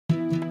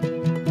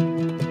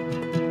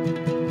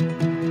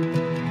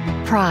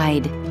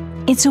Pride.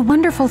 It's a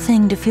wonderful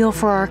thing to feel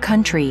for our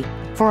country,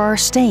 for our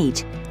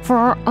state, for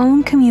our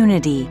own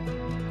community.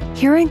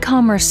 Here in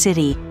Commerce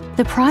City,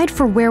 the pride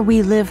for where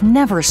we live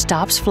never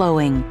stops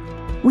flowing.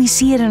 We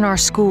see it in our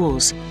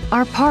schools,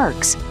 our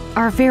parks,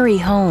 our very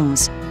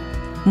homes.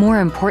 More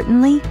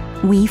importantly,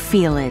 we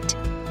feel it.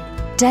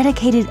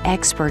 Dedicated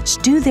experts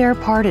do their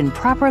part in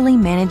properly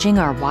managing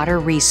our water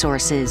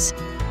resources,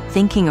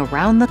 thinking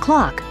around the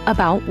clock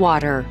about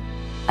water.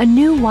 A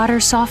new water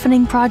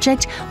softening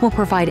project will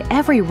provide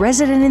every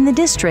resident in the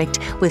district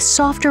with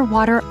softer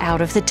water out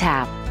of the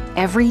tap,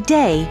 every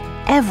day,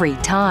 every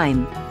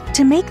time.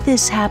 To make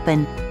this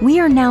happen, we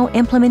are now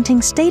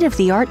implementing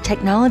state-of-the-art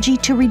technology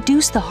to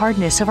reduce the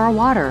hardness of our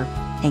water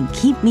and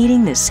keep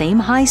meeting the same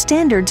high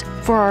standards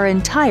for our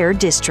entire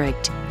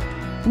district.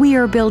 We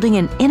are building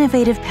an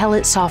innovative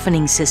pellet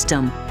softening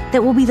system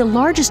that will be the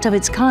largest of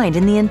its kind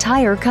in the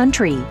entire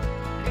country.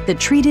 The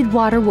treated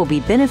water will be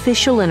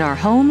beneficial in our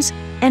homes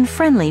and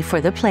friendly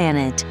for the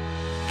planet.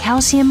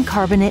 Calcium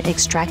carbonate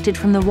extracted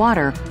from the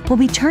water will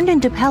be turned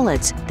into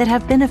pellets that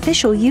have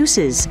beneficial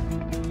uses.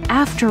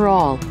 After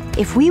all,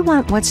 if we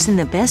want what's in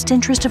the best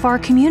interest of our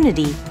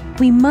community,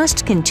 we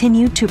must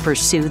continue to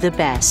pursue the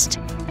best.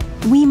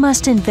 We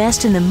must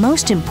invest in the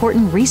most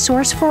important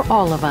resource for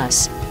all of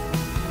us: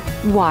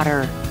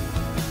 water.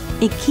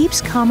 It keeps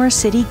Commerce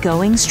City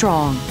going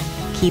strong,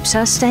 keeps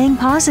us staying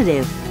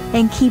positive,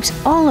 and keeps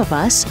all of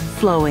us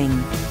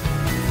flowing.